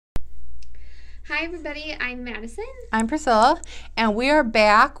Hi, everybody. I'm Madison. I'm Priscilla, and we are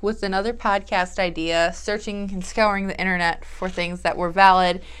back with another podcast idea, searching and scouring the internet for things that were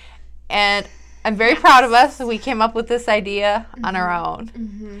valid. And I'm very proud of us that we came up with this idea on our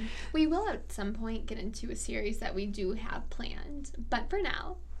own. We will at some point get into a series that we do have planned, but for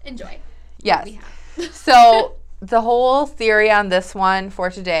now, enjoy. Yes. What we have. So the whole theory on this one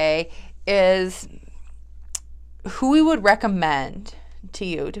for today is who we would recommend to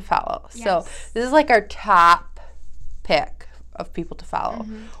you to follow. Yes. So this is like our top pick of people to follow,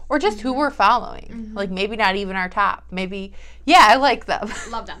 or just who we're following. Like maybe not even our top. Maybe, yeah, I like them.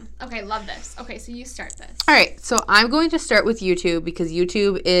 Love them. Okay, love this. Okay, so you start this. All right, so I'm going to start with YouTube because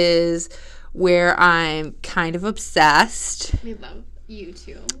YouTube is where I'm kind of obsessed. We love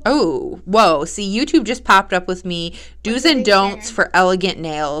YouTube. Oh, whoa. See, YouTube just popped up with me. Do's and don'ts for elegant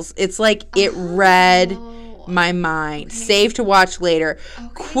nails. It's like it read my mind. Okay. Save to watch later.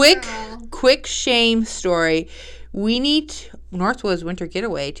 Okay, Quick shame story. We need Northwoods winter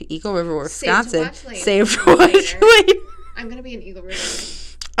getaway to Eagle River, Wisconsin. Save to watch later. I'm going to be in Eagle River.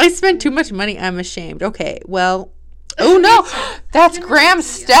 I spent too much money. I'm ashamed. Okay, well. Oh, no. That's Graham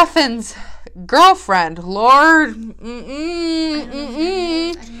Stephan's girlfriend. Lord.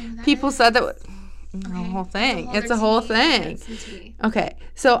 People said that. The whole thing. It's a whole thing. Okay,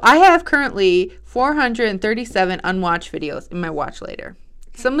 so I have currently 437 unwatched videos in my watch later.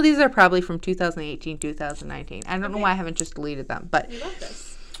 Okay. Some of these are probably from 2018, 2019. I don't know why I haven't just deleted them, but We love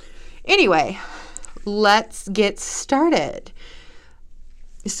this. Anyway, let's get started.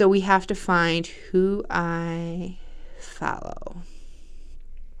 So we have to find who I follow.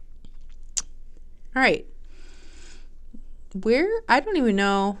 All right. I don't even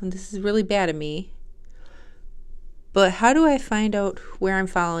know, this is really bad of me, but how do I find out where I'm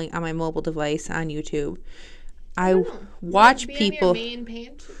following on my mobile device on YouTube? I watch people. On your main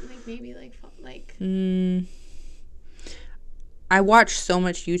page, like maybe like. I watch so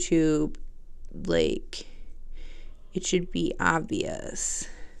much YouTube, like it should be obvious.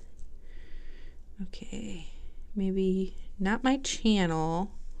 Okay, maybe not my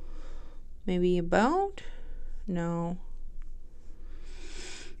channel. Maybe about? No.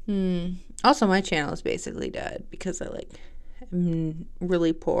 Also, my channel is basically dead because I'm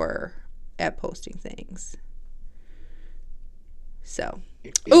really poor at posting things. So,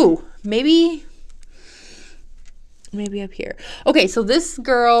 maybe up here. Okay, so this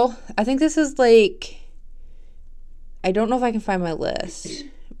girl, I think this is I don't know if I can find my list,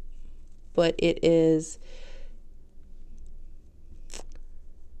 but it is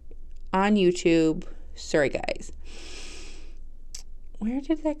on YouTube. Sorry, guys. Where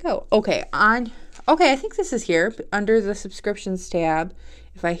did that go? Okay, I think this is here under the subscriptions tab.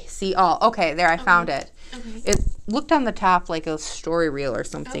 If I see all, there, I found it. Okay. It looked on the top like a story reel or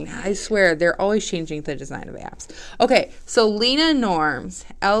something. Okay. I swear, they're always changing the design of apps. Okay, so Leena Norms,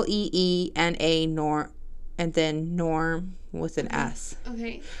 Leena Norm, and then Norm with an S.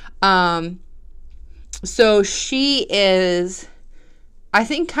 Okay. So she is, I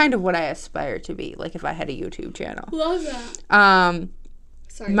think, kind of what I aspire to be, like if I had a YouTube channel. Love that.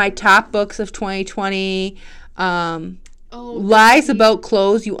 Sorry. My top books of 2020. Lies about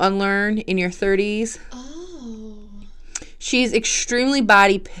clothes you unlearn in your 30s. Oh. She's extremely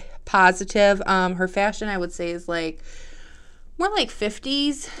body positive. Her fashion, I would say, is more like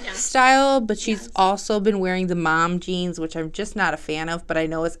 50s style, but she's also been wearing the mom jeans, which I'm just not a fan of, but I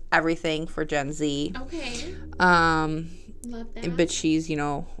know it's everything for Gen Z. Okay. Love that. But she's,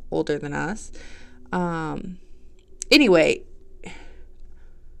 older than us. Anyway.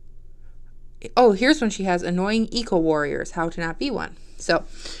 Oh, here's one she has. Annoying Eco Warriors, How to Not Be One. So,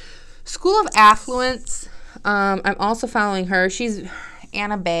 School of Affluence. I'm also following her. She's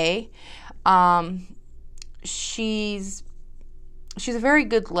Anna Bay. She's a very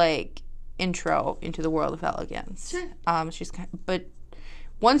good, intro into the world of elegance. Sure. But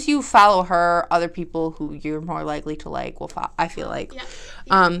once you follow her, other people who you're more likely to will follow, I feel like. Yeah.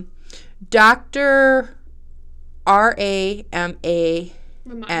 Dr.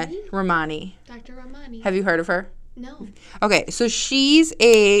 Rama Ramani. Dr. Ramani. Have you heard of her? No. Okay, so she's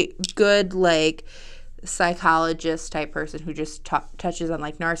a good psychologist type person who just touches on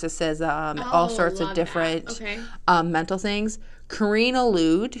narcissism, all sorts of different mental things. Karina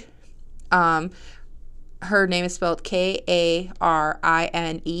Lude, her name is spelled Karineal,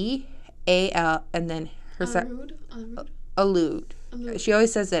 and then her Alude. She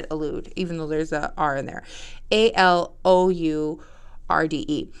always says that Alude, even though there's a R in there. Aloude.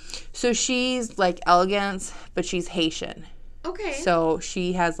 So she's elegance, but she's Haitian. Okay. So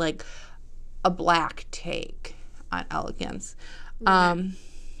she has a black take on elegance.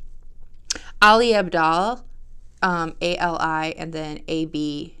 Ali Abdaal, Ali, and then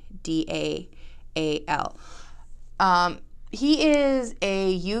Abdaal. He is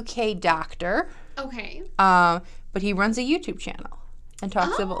a UK doctor, Okay. but he runs a YouTube channel and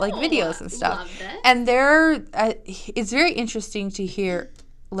talks about like videos and stuff. Love this. And it's very interesting to hear,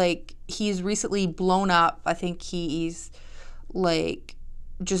 like, he's recently blown up. I think he's like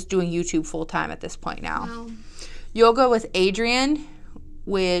just doing YouTube full time at this point now. Wow. Yoga with Adriene,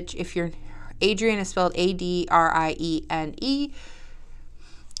 which Adriene is spelled Adriene,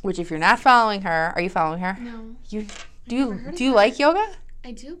 which if you're not following her, are you following her? No. Do you like yoga?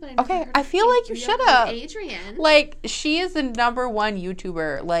 I do, but I never Okay, heard I of feel like you Yoga should with have. Adriene. Like, she is the number one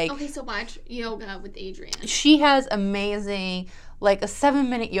YouTuber. Like, Okay, so watch Yoga with Adriene. she has amazing, like, a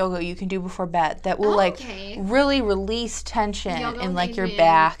 7-minute yoga you can do before bed that will Okay. really release tension Yoga in with like your Adriene,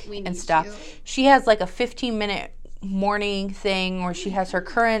 back we and need stuff. to. She has like a 15-minute morning thing where she has her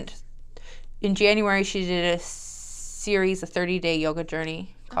current. In January, she did a series, a 30-day yoga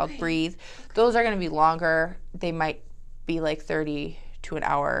journey called Okay. Breathe. Those are going to be longer. They might be like 30 to an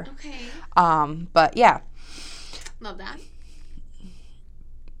hour. Okay. But yeah. Love that.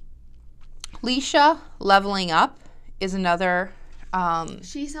 Leisha Leveling Up is another.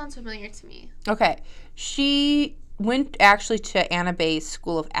 She sounds familiar to me. Okay. She went actually to Anna Bay's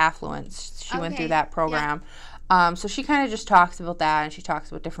School of Affluence. She went Okay. through that program. So she kind of just talks about that, and she talks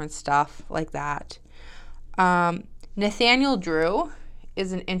about different stuff like that. Nathaniel Drew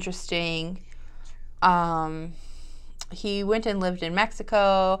is an interesting. He went and lived in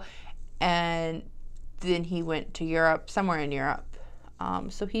Mexico, and then he went to Europe, somewhere in Europe.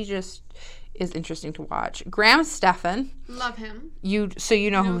 So he just is interesting to watch. Graham Stephan. Love him. You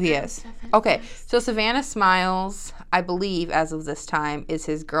know who he Graham is. Stephan, Okay, yes. so Savannah Smiles, I believe, as of this time, is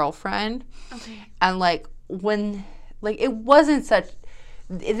his girlfriend. Okay. And like when, like it wasn't such.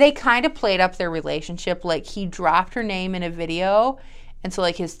 They kind of played up their relationship. Like he dropped her name in a video, and so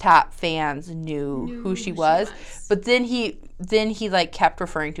like his top fans knew who she was. But then he like kept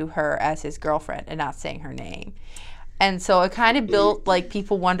referring to her as his girlfriend and not saying her name. And so it kind of built, like,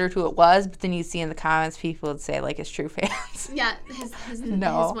 people wondered who it was, but then you see in the comments people would say, like, his true fans. Yeah, his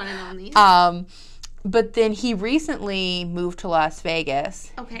No. one and only. But then he recently moved to Las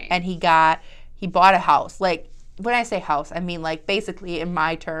Vegas. Okay. And he bought a house. Like, when I say house, I mean, like, basically, in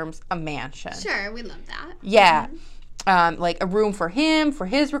my terms, a mansion. Sure, we love that. Yeah. Like, a room for him, for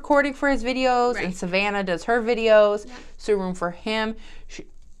his recording for his videos, Right. and Savannah does her videos. Yeah. So a room for him.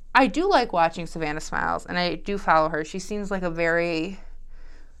 I do like watching Savannah Smiles, and I do follow her. She seems like a very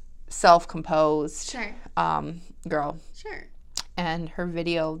self-composed Sure. girl. Sure. And her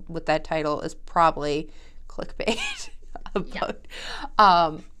video with that title is probably clickbait.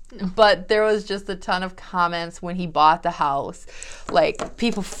 But there was just a ton of comments when he bought the house. Like,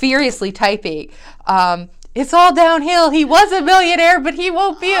 people furiously typing, it's all downhill. He was a millionaire, but he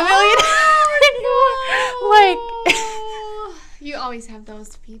won't be a millionaire anymore. Like... You always have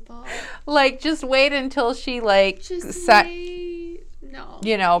those people. Like, just wait until she, like, Just set, wait. No.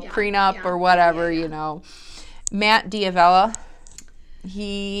 prenup or whatever, you know. Matt Diavella,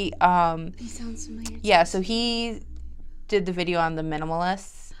 he sounds familiar. yeah, so he did the video on the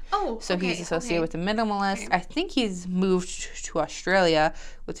minimalists. Oh, So he's associated with the minimalists. I think he's moved to Australia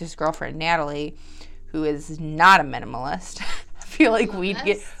with his girlfriend, Natalie, who is not a minimalist. I feel like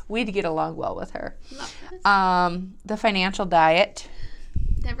we'd get along well with her. Love this. The Financial Diet.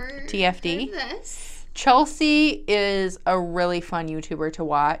 Never TFD. heard of this. Chelsea is a really fun YouTuber to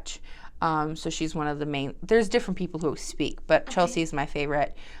watch. So she's one of the main. There's different people who speak, but Chelsea is my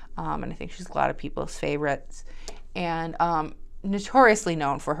favorite, and I think she's a lot of people's favorites. And notoriously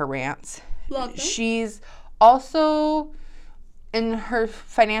known for her rants. Love this. She's also, and her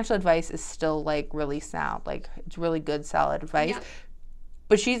financial advice is still like really sound, like it's really good, solid advice. Yeah.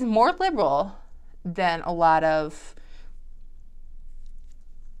 But she's more liberal than a lot of,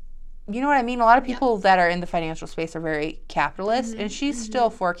 you know what I mean? A lot of people that are in the financial space are very capitalist, and she's still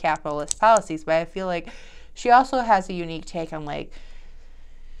for capitalist policies, but I feel like she also has a unique take on like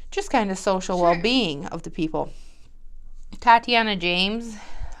just kind of social well-being of the people. Tatiana James,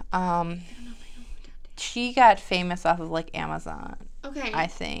 she got famous off of like Amazon, Okay. I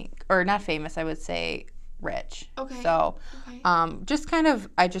think, or not famous, I would say rich. Okay. So, Okay. I just kind of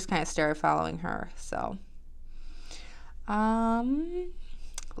started following her. So,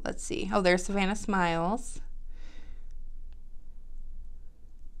 let's see. Oh, there's Savannah Smiles.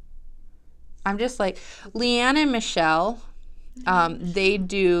 I'm just like Leanne and Michelle. They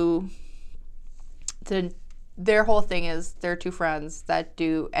do their whole thing is they're two friends that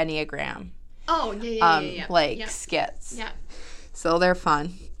do Enneagram, Oh, yeah. like skits. Yeah. So they're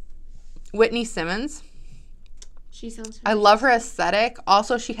fun. Whitney Simmons. She sounds I love her aesthetic.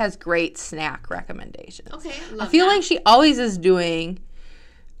 Also, she has great snack recommendations. Okay, I feel like she always is doing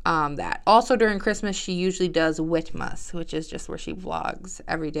that. Also, during Christmas, she usually does Whitmas, which is just where she vlogs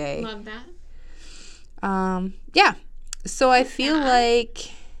every day. Love that. Yeah. So I feel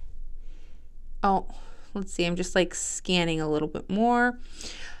like, let's see. I'm just like scanning a little bit more.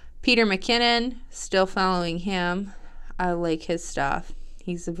 Peter McKinnon, still following him. I like his stuff.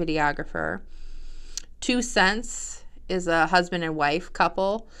 He's a videographer. 2 Cents is a husband and wife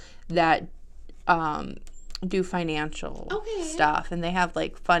couple that do financial stuff, and they have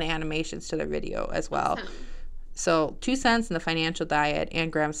like fun animations to their video as well. Awesome. So 2 Cents and The Financial Diet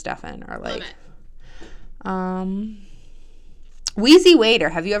and Graham Stephan are like Wheezy Waiter.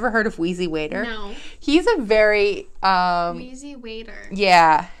 Have you ever heard of Wheezy Waiter? No. He's a very Wheezy Waiter.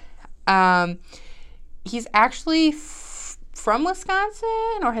 Yeah. He's actually from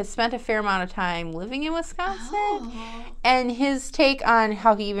Wisconsin, or has spent a fair amount of time living in Wisconsin. And his take on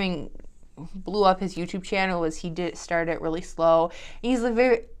how he even blew up his YouTube channel was he did start it really slow. And he's a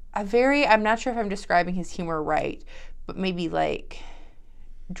very I'm not sure if I'm describing his humor right, but maybe like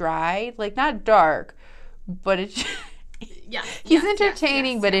dry, like not dark, but it's he's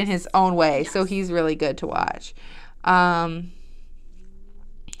entertaining, but in his own way. So he's really good to watch.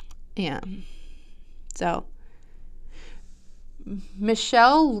 Yeah. So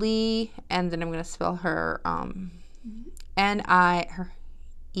Michelle Lee, and then I'm going to spell her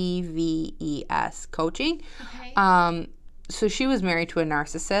Nieves coaching. Okay. So she was married to a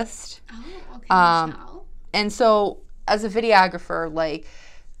narcissist. Oh, okay. Michelle. And so as a videographer, like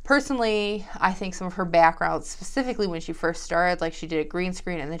personally, I think some of her backgrounds, specifically when she first started, like she did a green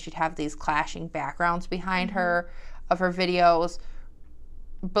screen and then she'd have these clashing backgrounds behind her of her videos,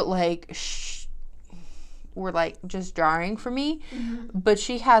 but like were like just jarring for me. But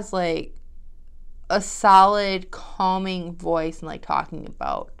she has like a solid calming voice and like talking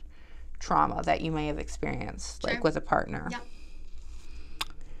about trauma that you may have experienced like with a partner.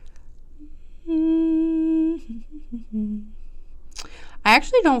 I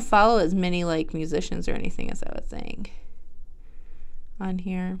actually don't follow as many like musicians or anything as I would think on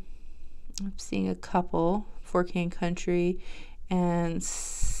here. I'm seeing a couple. 4K and Country, and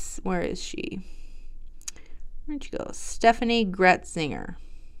where is she? Where'd you go? Stephanie Gretzinger.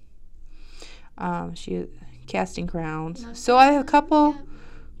 She Casting Crowns. So I have a couple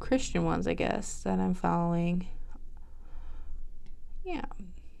Christian ones, I guess, that I'm following. Yeah.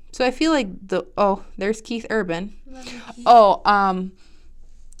 So I feel like there's Keith Urban.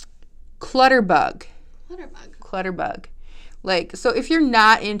 Clutterbug. Like, so if you're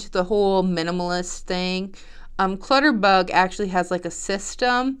not into the whole minimalist thing, Clutterbug actually has like a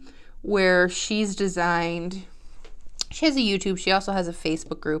system where she's designed. She has a YouTube. She also has a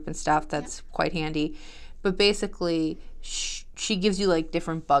Facebook group and stuff that's quite handy. But basically, she gives you like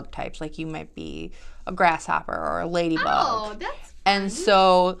different bug types. Like you might be a grasshopper or a ladybug. Oh, that's fun. And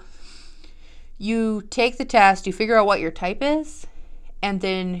so you take the test, you figure out what your type is, and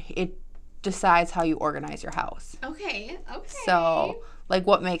then it decides how you organize your house. Okay. So, like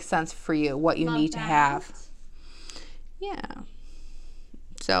what makes sense for you, what you need to have. Yeah.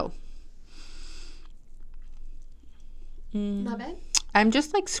 So. Love it. I'm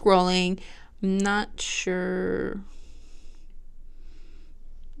just like scrolling. I'm not sure.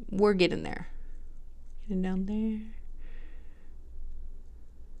 We're getting there. Getting down there.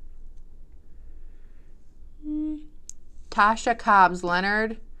 Tasha Cobbs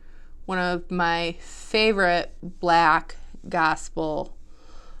Leonard, one of my favorite black gospel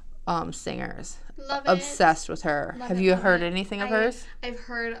singers. Love it. Obsessed with her. Have you heard anything of hers? I've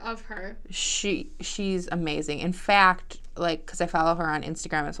heard of her. She's amazing. In fact, like, because I follow her on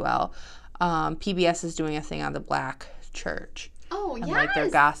Instagram as well, PBS is doing a thing on the Black church. Oh, yeah. And like their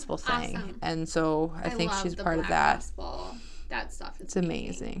gospel thing. Awesome. And so I think she's part of that. Gospel. That stuff is It's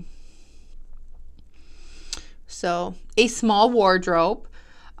amazing. So, A Small Wardrobe.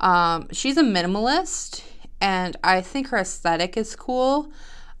 She's a minimalist, and I think her aesthetic is cool.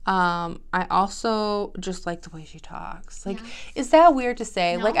 I also just like the way she talks. Like, is that weird to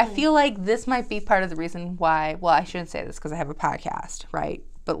say? No. Like, I feel like this might be part of the reason why, well, I shouldn't say this because I have a podcast, right?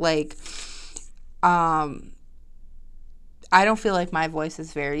 But like, I don't feel like my voice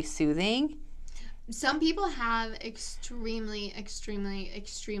is very soothing. Some people have extremely, extremely,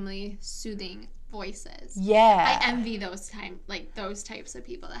 extremely soothing voices. Yeah. I envy those types of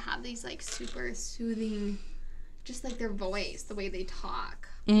people that have these like super soothing, just like their voice, the way they talk.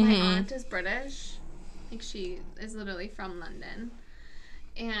 My aunt is British. Like she is literally from London.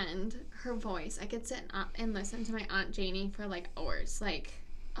 And her voice, I could sit and listen to my Aunt Janie for like hours. Like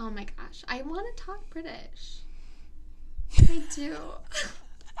Oh my gosh. I want to talk British. I do.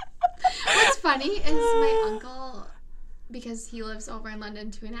 What's funny is my uncle, because he lives over in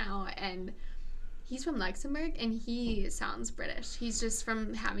London too now, and he's from Luxembourg, and he sounds British. He's just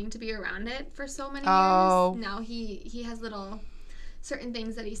from having to be around it for so many years. Now he has little certain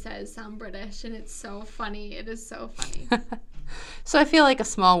things that he says sound British, and it's so funny. It is so funny. So I feel like a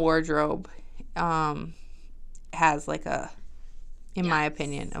small wardrobe has like in my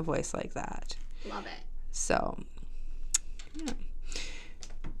opinion, a voice like that. Love it. So, yeah.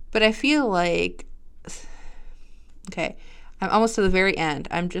 But I feel like, okay, I'm almost to the very end.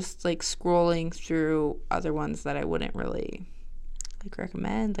 I'm just like scrolling through other ones that I wouldn't really like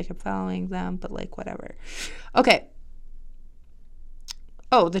recommend. Like I'm following them, but like whatever. Okay.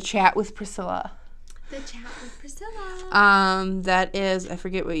 Oh, the chat with Priscilla. The chat with Priscilla. That is, I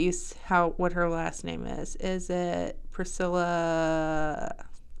forget what her last name is. Is it Priscilla?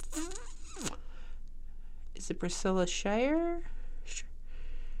 Is it Priscilla Shire?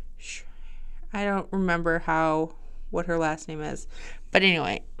 I don't remember what her last name is, but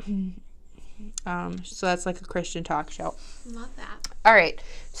anyway. So that's like a Christian talk show. Love that. All right,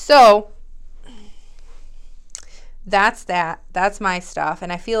 so that's that. That's my stuff,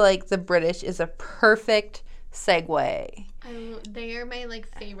 and I feel like the British is a perfect segue. They are my like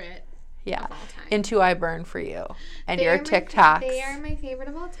favorite. Yeah, of all time. Into I Burn For You and your TikToks. They are my favorite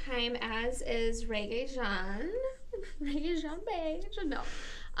of all time, as is Reggae Jean. Reggae Jean Beige. No.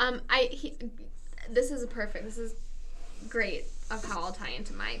 This is great of how I'll tie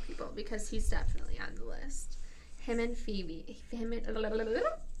into my people, because he's definitely on the list. Him and Phoebe. Him and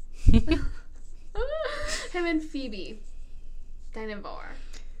Phoebe Dynevor.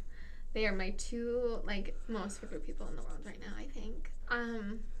 They are my two like most favorite people in the world right now, I think.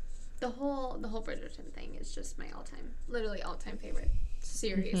 The whole Bridgerton thing is just my literally all-time favorite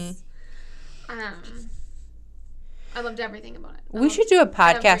series. I loved everything about it. We should do a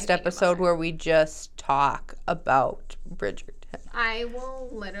podcast episode where we just talk about Bridgerton. I will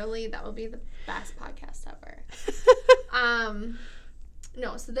literally, that will be the best podcast ever.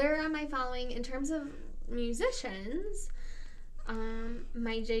 No, so they're on my following. In terms of musicians,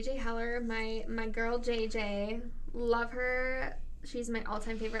 my JJ Heller, my girl JJ, love her. She's my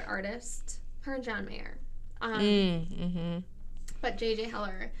all-time favorite artist. Her and John Mayer. But JJ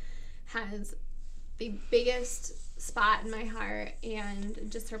Heller has the biggest spot in my heart,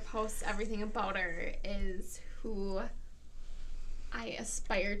 and just her posts, everything about her is who I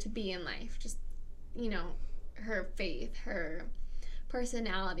aspire to be in life. Just, her faith, her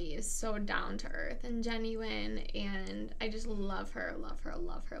personality is so down to earth and genuine, and I just love her.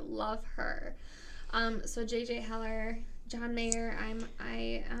 So JJ Heller, John Mayer,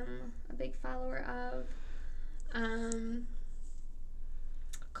 I am a big follower of.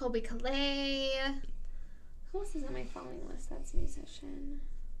 Colby Calais. Who else is on my following list that's a musician?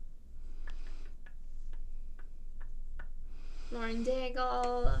 Lauren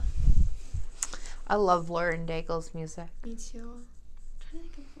Daigle. I love Lauren Daigle's music. Me too. I'm trying to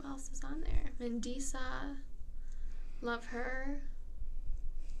think of who else is on there. Mandisa. Love her.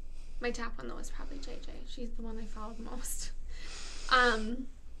 My top one, though, is probably JJ. She's the one I followed most.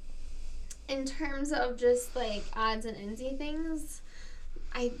 In terms of just, like, odds and endsy things,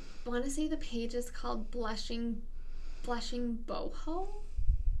 I want to say the page is called Blushing Boho.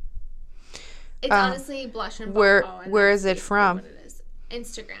 It's honestly Blush and Boho. Where is it from? What it is.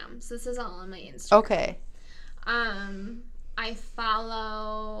 Instagram. So this is all on my Instagram. Okay. I found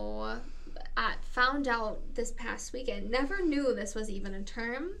out this past weekend. Never knew this was even a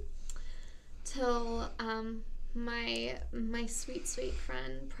term till my sweet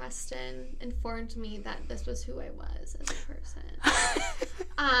friend Preston informed me that this was who I was as a person.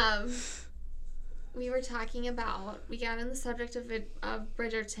 We were talking about, we got on the subject of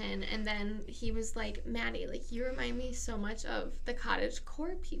Bridgerton, and then he was like, Maddie, like, you remind me so much of the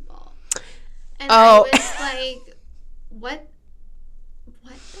cottagecore people. And I was like, what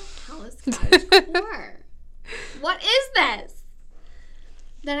the hell is cottagecore? What is this?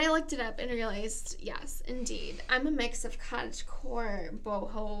 Then I looked it up and realized, yes, indeed. I'm a mix of cottagecore,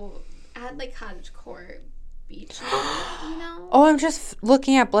 boho, I had like cottagecore beach, Oh, I'm just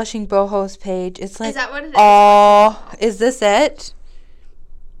looking at Blushing Boho's page. It's like, is that what it is? Oh, is this it?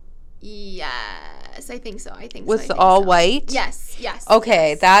 Yes, I think so. With all white? Yes. Okay,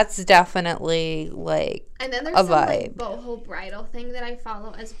 yes. That's definitely like and then there's a some vibe. Like boho bridal thing that I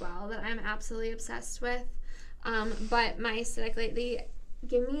follow as well that I'm absolutely obsessed with. But my aesthetic lately,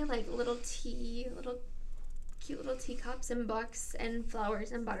 give me like cute little teacups and books and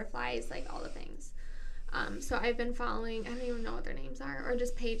flowers and butterflies, like all the things. So I've been following, I don't even know what their names are, or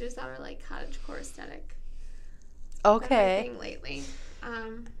just pages that are like cottagecore aesthetic. Okay. Lately.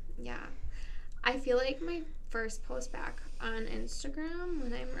 Yeah. I feel like my first post back on Instagram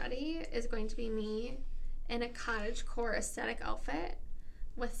when I'm ready is going to be me in a cottagecore aesthetic outfit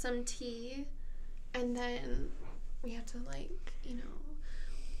with some tea, and then we have to, like, you know,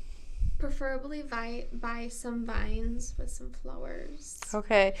 preferably buy some vines with some flowers.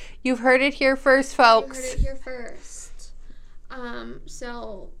 Okay. You've heard it here first, folks. You heard it here first.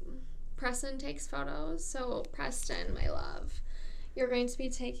 So Preston takes photos. So Preston, my love, you're going to be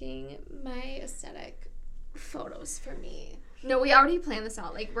taking my aesthetic photos for me. No, we already planned this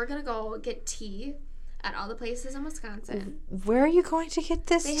out. Like, we're going to go get tea at all the places in Wisconsin. Where are you going to get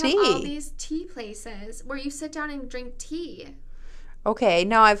this tea? They have all these tea places where you sit down and drink tea. Okay,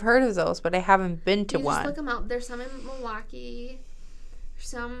 now I've heard of those, but I haven't been to one. Just look them up. There's some in Milwaukee.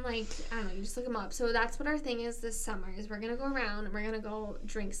 Some, like, I don't know, you just look them up. So that's what our thing is this summer, is we're going to go around and we're going to go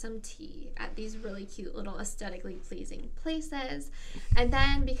drink some tea at these really cute little aesthetically pleasing places. And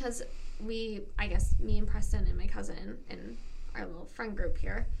then because me and Preston and my cousin and our little friend group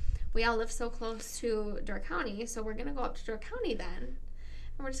here, we all live so close to Door County, so we're going to go up to Door County then.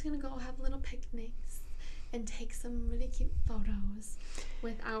 And we're just going to go have little picnics and take some really cute photos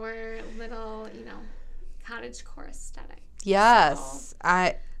with our little, you know, cottagecore aesthetic. Yes.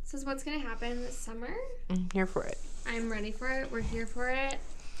 So this is what's going to happen this summer. I'm here for it. I'm ready for it. We're here for it.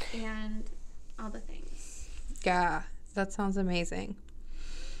 And all the things. Yeah, that sounds amazing.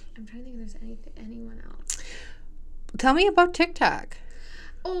 I'm trying to think if there's anyone else. Tell me about TikTok.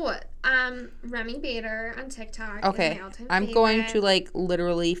 Oh, Remy Bader on TikTok. Okay. Is my all-time I'm favorite. going to, like,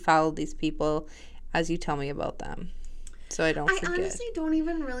 literally follow these people as you tell me about them, so I don't forget. I honestly don't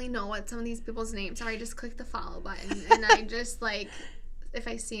even really know what some of these people's names are. I just click the follow button, and I just, like, if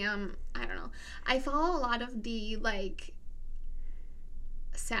I see them, I don't know. I follow a lot of the, like,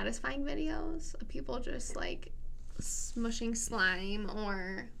 satisfying videos of people just, like, smushing slime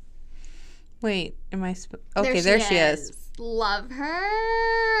or... Wait, am I... Okay, there she is. Love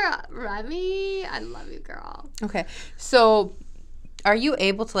her. Remy, I love you, girl. Okay, so... Are you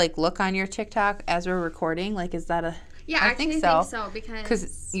able to, like, look on your TikTok as we're recording? Like, is that a... Yeah, I actually think so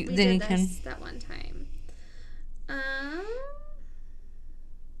because we did this that one time.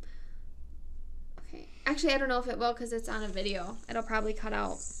 Okay. Actually, I don't know if it will because it's on a video. It'll probably cut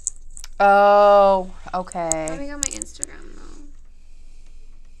out. Oh, okay. Let me go on my Instagram, though.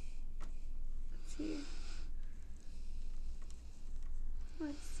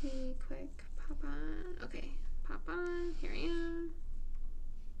 Let's see. Quick. Pop on. Okay. Pop on. Here I am.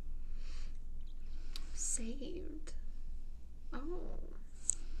 Saved. Oh.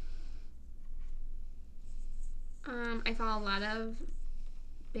 I follow a lot of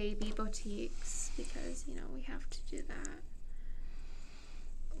baby boutiques because, you know, we have to do that.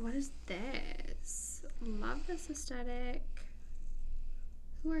 What is this? Love this aesthetic.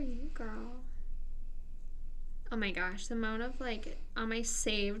 Who are you, girl? Oh my gosh, the amount of, like, on my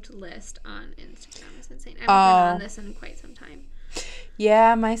saved list on Instagram is insane. I haven't been on this in quite some time.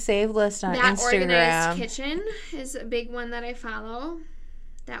 Yeah, my save list on That Instagram. Organized Kitchen is a big one that I follow.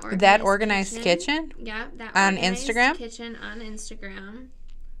 That Organized Kitchen? Yeah, that on Organized Instagram? Kitchen on Instagram.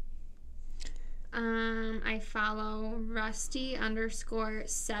 I follow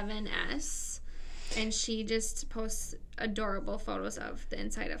Rusty_7S, and she just posts adorable photos of the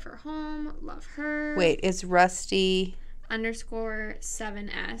inside of her home. Love her. Wait, it's Rusty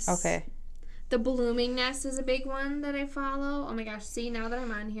 _7S. Okay. The Blooming Nest is a big one that I follow. Oh my gosh, see, now that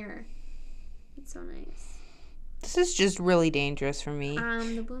I'm on here, it's so nice. This is just really dangerous for me.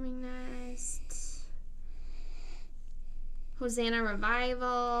 The Blooming Nest. Hosanna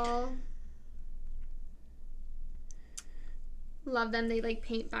Revival. Love them. They, like,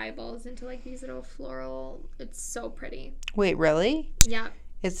 paint Bibles into, like, these little floral. It's so pretty. Wait, really? Yeah.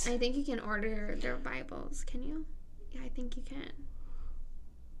 I think you can order their Bibles. Can you? Yeah, I think you can.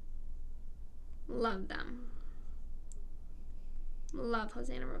 Love them. Love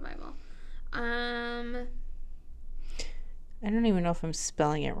Hosanna Revival. I don't even know if I'm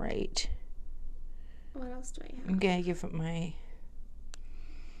spelling it right. What else do I have? I'm gonna give it my...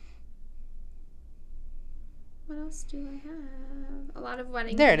 What else do I have? A lot of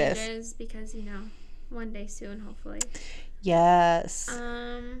wedding There it pages is. Because, you know, one day soon, hopefully. Yes. Gosh.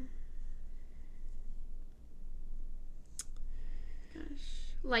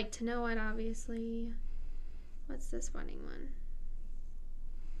 Like to Know It, obviously. What's this wedding one?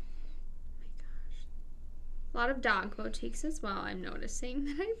 Oh my gosh. A lot of dog boutiques as well, I'm noticing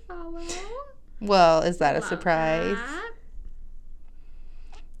that I follow. Well, is that a Love surprise? that.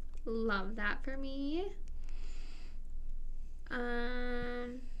 Love that for me. A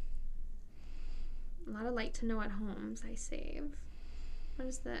lot of like to know at homes I save. What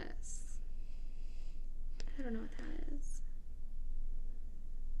is this? I don't know what that is.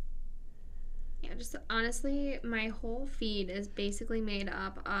 Yeah, just honestly, my whole feed is basically made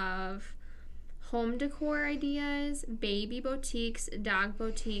up of home decor ideas, baby boutiques, dog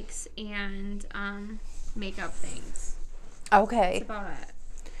boutiques, and makeup things. Okay. That's about it.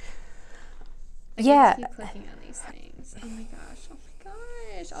 I Yeah. keep clicking on these things. Oh my gosh. Oh my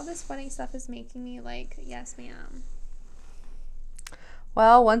gosh. All this wedding stuff is making me like, yes, ma'am.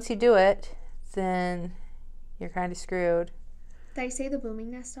 Well, once you do it, then you're kind of screwed. Did I say the Blooming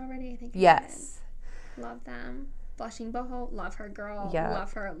Nest already? I think I Yes. did. Love them. Blushing Boho. Love her, girl. Yeah.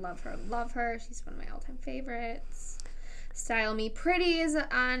 Love her, love her, love her. She's one of my all-time favorites. Style Me Pretty is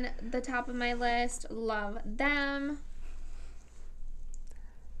on the top of my list. Love them.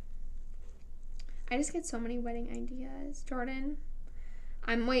 I just get so many wedding ideas. Jordan,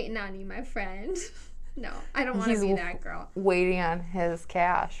 I'm waiting on you, my friend. No, I don't want to be that girl. Waiting on his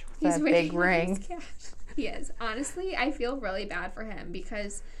cash with that big ring. He is. Honestly, I feel really bad for him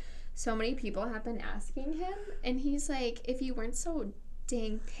because so many people have been asking him, and he's like, if you weren't so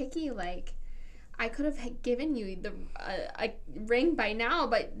dang picky, like, I could have given you a ring by now,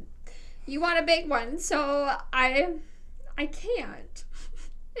 but you want a big one, so I can't.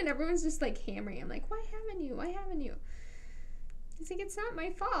 And everyone's just like hammering him, like, why haven't you? Why haven't you? He's like, it's not my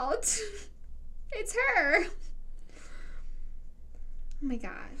fault. It's her. Oh my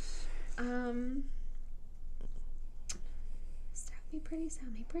gosh. Style Me Pretty, Style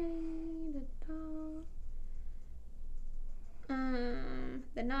Me Pretty.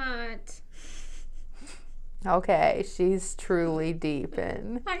 The Knot. Okay, she's truly deep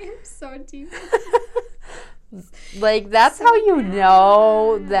in. I am so deep. Like, that's how you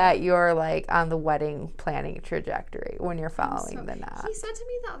know that you're, like, on the wedding planning trajectory, when you're following the knot. He said to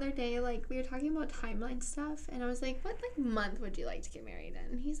me the other day, like, we were talking about timeline stuff, and I was like, what, like, month would you like to get married in?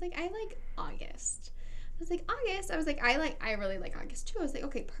 And he's like, I like August. I was like, August? I was like, I really like August, too. I was like,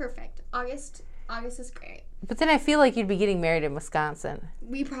 okay, perfect. August is great. But then I feel like you'd be getting married in Wisconsin.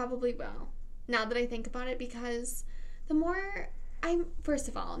 We probably will, now that I think about it, because the more... first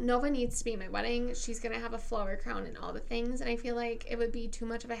of all, Nova needs to be my wedding. She's going to have a flower crown and all the things, and I feel like it would be too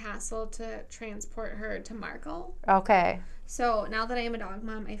much of a hassle to transport her to Markle. Okay. So now that I am a dog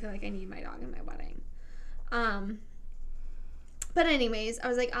mom, I feel like I need my dog in my wedding. But anyways, I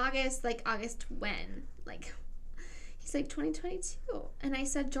was like, August when? Like, he's like, 2022. And I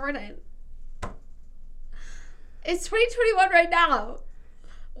said, Jordan, it's 2021 right now.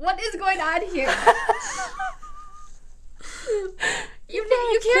 What is going on here?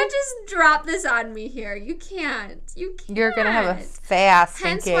 You can't just drop this on me here. You can't. You're going to have a fast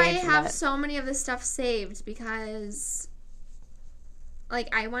Hence engagement. why I have so many of this stuff saved, because,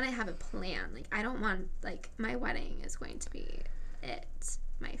 like, I want to have a plan. Like, I don't want, like, my wedding is going to be it,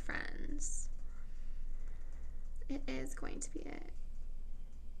 my friends. It is going to be it.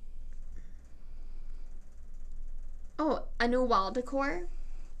 Oh, a new wall decor.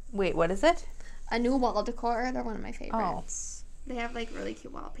 Wait, what is it? A new wall decor. They're one of my favorites. Oh. They have, like, really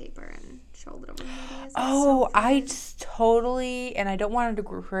cute wallpaper and shoulder movies. Oh, so I just totally, and I don't want to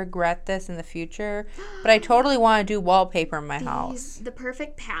regret this in the future, but I totally want to do wallpaper in my house. The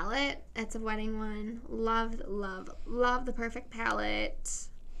Perfect Palette. It's a wedding one. Love, love, love the Perfect Palette.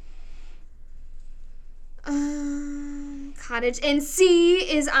 Cottage NC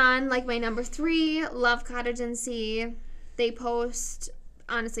is on, like, my number 3. Love Cottage NC. They post...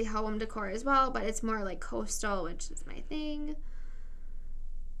 honestly, home decor as well, but it's more like coastal, which is my thing. Oh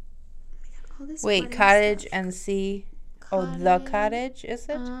my God, all this. Wait, Cottage and C. Oh, the Cottage, is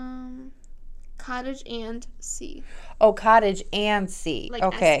it? Cottage and C. Oh, Cottage and C. Like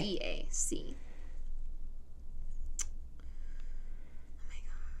okay. SEAC. Oh my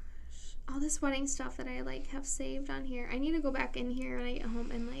gosh, all this wedding stuff that I like have saved on here. I need to go back in here when I get home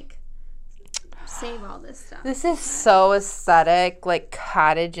and like save all this stuff. This is so aesthetic, like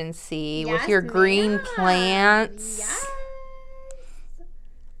Cottage and Sea with your green plants. Yes.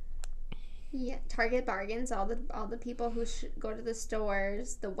 Yeah, Target bargains. All the people who go to the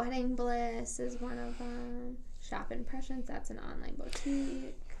stores. The Wedding Bliss is one of them. Shop Impressions. That's an online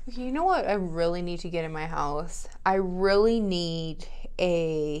boutique. You know what I really need to get in my house? I really need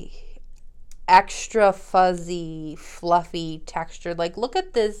a extra fuzzy, fluffy texture. Like, look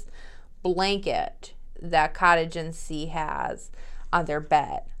at this blanket that Cottage and Sea has on their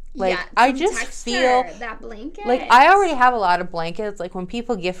bed. Like, yeah, I just feel that blanket. Like, I already have a lot of blankets. Like, when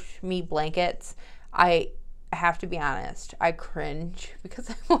people gift me blankets, I I have to be honest, I cringe because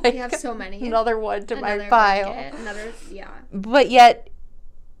I'm like, you have so many. Another one to my Another pile. blanket, another, yeah. But yet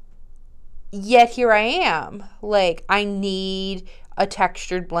here I am. Like, I need a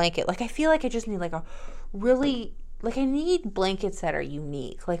textured blanket. Like, I feel like I just need like a really, like, I need blankets that are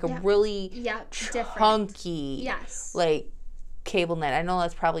unique. Like a really chunky, yes, like cable knit. I know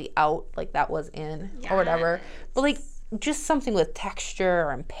that's probably out, like that was in or whatever. But like just something with texture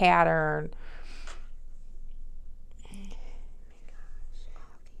and pattern.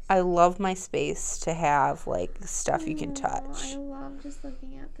 I love my space to have, like, stuff you can touch. I love just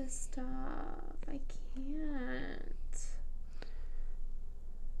looking at this stuff. I can't.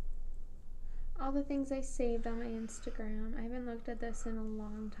 All the things I saved on my Instagram. I haven't looked at this in a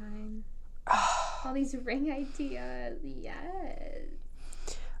long time. All these ring ideas. Yes.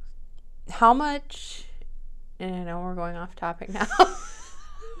 How much... And I know we're going off topic now.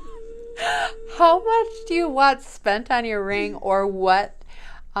 How much do you want spent on your ring, or what...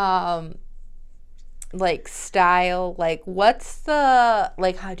 like style, like what's the,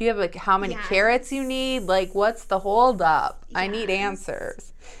 like, how do you have, like, how many carats you need, like what's the hold up? I need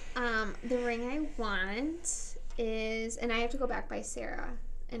answers. The ring I want is, and I have to go back by Sarah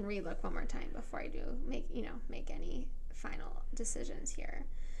and relook one more time before I do make any final decisions here,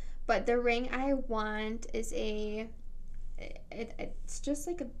 but the ring I want is it's just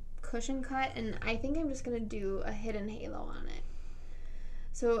like a cushion cut, and I think I'm just gonna do a hidden halo on it.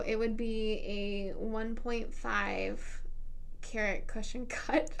 So it would be a 1.5 carat cushion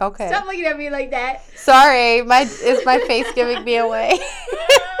cut. Okay. Stop looking at me like that. Sorry, is my face giving me away?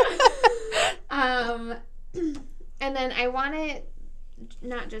 And then I want it,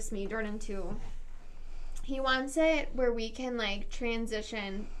 not just me, Jordan too. He wants it where we can, like,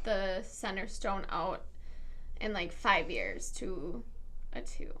 transition the center stone out in, like, 5 years to a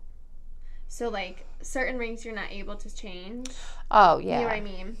 2. So, like, certain rings you're not able to change. Oh, yeah. You know what I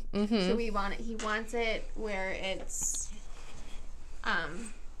mean? Mm-hmm. So he wants it where it's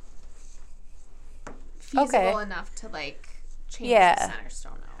feasible enough to, like, change the center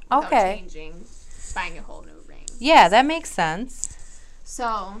stone out without changing, buying a whole new ring. Yeah, that makes sense.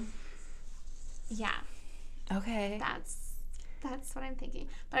 So, yeah. Okay. That's what I'm thinking.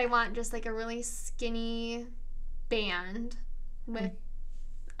 But I want just, like, a really skinny band with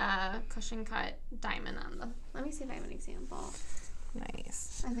cushion cut diamond on the... Let me see if I have an example.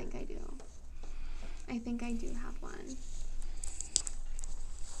 Nice. I think I do. I think I do have one.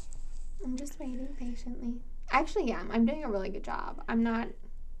 I'm just waiting patiently. Actually, yeah, I'm doing a really good job. I'm not...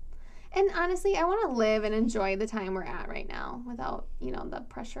 And honestly, I want to live and enjoy the time we're at right now without, the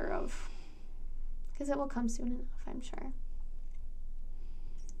pressure of... Because it will come soon enough, I'm sure.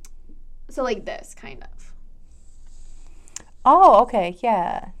 So, like this, kind of. Oh, okay,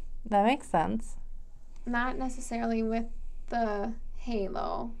 yeah. That makes sense. Not necessarily with the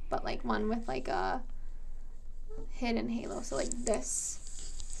halo, but, like, one with, like, a hidden halo. So, like, this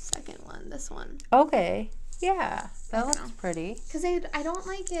second one, this one. Okay. Yeah, that looks pretty. Because I don't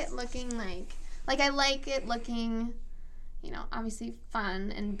like it looking like I like it looking, obviously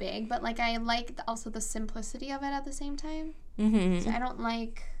fun and big, but, like, I like also the simplicity of it at the same time. Mm-hmm. So I don't know.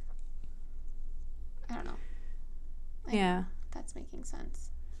 Yeah. That's making sense.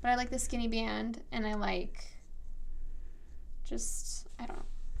 But I like the skinny band, and I like just, I don't know,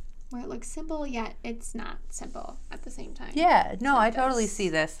 where it looks simple, yet it's not simple at the same time. Yeah, no, I totally see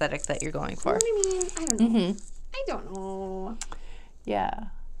the aesthetic that you're going for. You know what I mean? I don't know. Mm-hmm. I don't know. Yeah.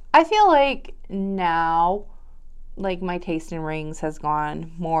 I feel like now, like, my taste in rings has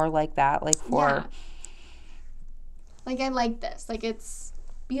gone more like that, like for... Yeah. Like, I like this. Like, it's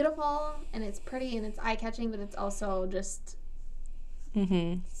beautiful, and it's pretty, and it's eye-catching, but it's also just...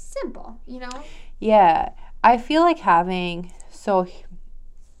 simple, Yeah. I feel like having... So,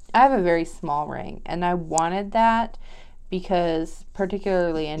 I have a very small ring, and I wanted that because,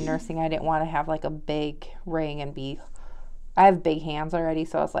 particularly in nursing, I didn't want to have, like, a big ring and be... I have big hands already,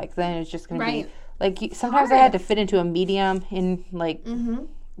 so I was like, then it's just going to be... Like, sometimes I had to fit into a medium in, like,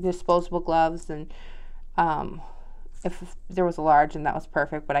 disposable gloves, and if there was a large, and that was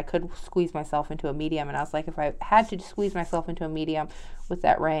perfect, but I could squeeze myself into a medium, and I was like, if I had to squeeze myself into a medium with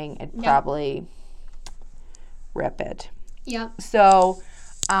that ring, it'd probably rip it. Yep. So,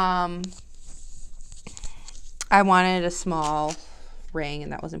 I wanted a small ring,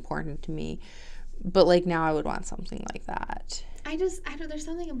 and that was important to me, but, like, now I would want something like that. I don't, there's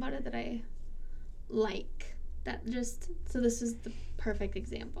something about it that I like, that just, so this is the perfect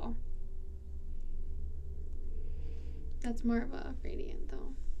example. That's more of a gradient,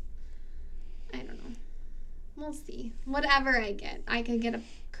 though. I don't know. We'll see. Whatever I get. I could get a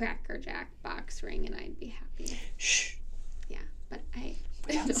Cracker Jack box ring and I'd be happy. Shh. Yeah, but We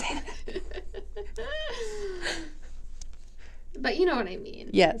don't say that. But you know what I mean.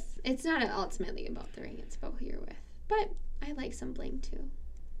 Yes. It's not ultimately about the ring, it's about who you're with. But I like some bling too.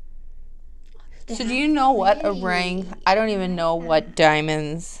 So do you know what a ring, I don't even know what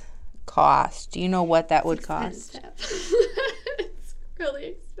diamonds cost. Do you know what that would cost? It's really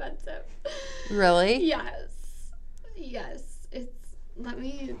expensive. Really? Yes. It's let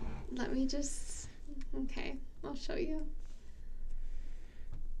me just okay, I'll show you.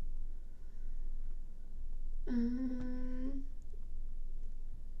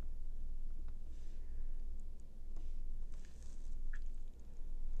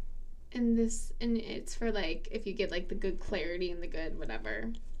 And it's for like if you get like the good clarity and the good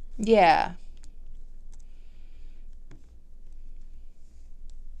whatever. Yeah.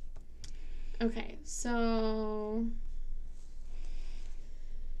 Okay, so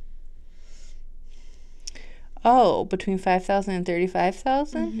Between 5,000 and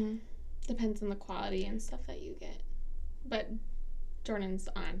 35,000? Depends on the quality and stuff that you get. But Jordan's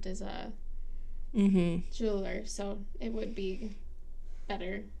aunt is a jeweler, so it would be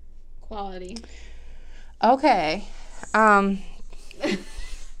better quality. Okay.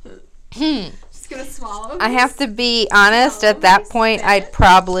 Just gonna swallow. I have to be honest, at that point, I'd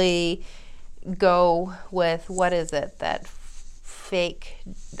probably go with, what is it, that fake,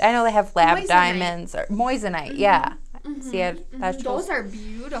 I know they have lab Moissanite. Diamonds, or Moissanite, yeah. See, that's those are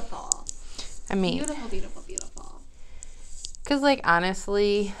beautiful. I mean, Beautiful. because, like,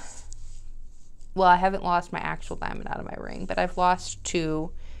 honestly, well, I haven't lost my actual diamond out of my ring, but I've lost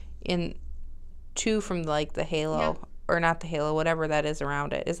two from, like, the halo. Yeah. Or not the halo, whatever that is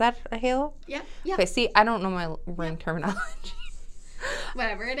around it. Is that a halo? Yeah. Okay, see, I don't know my ring terminology.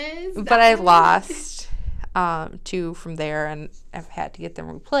 Whatever it is. But I've lost two from there, and I've had to get them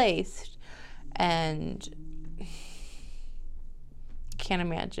replaced. And can't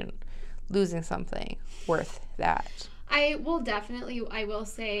imagine losing something worth that. I will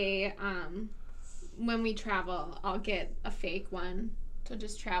say, when we travel, I'll get a fake one to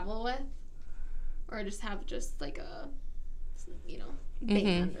just travel with. Or just have just like a,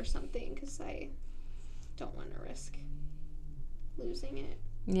 band or something, because I don't want to risk losing it.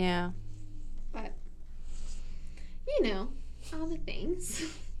 Yeah. But, all the things.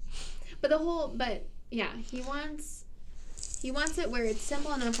 But yeah, he wants it where it's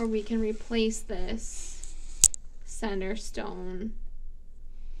simple enough where we can replace this center stone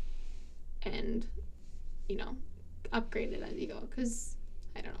and, upgrade it as you go, because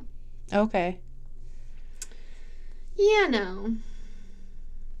I don't know. Okay. Yeah, no.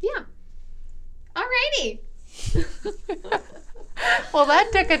 Yeah. Alrighty. Well,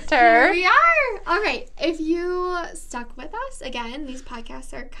 that took a Here turn. we are. All right. If you stuck with us, again, these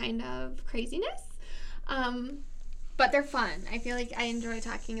podcasts are kind of craziness. But they're fun. I feel like I enjoy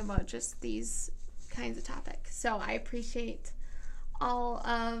talking about just these kinds of topics. So we appreciate all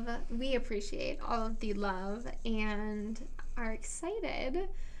of the love and are excited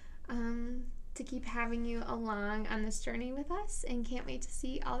to keep having you along on this journey with us, and can't wait to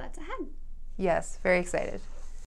see all that's ahead. Yes, very excited.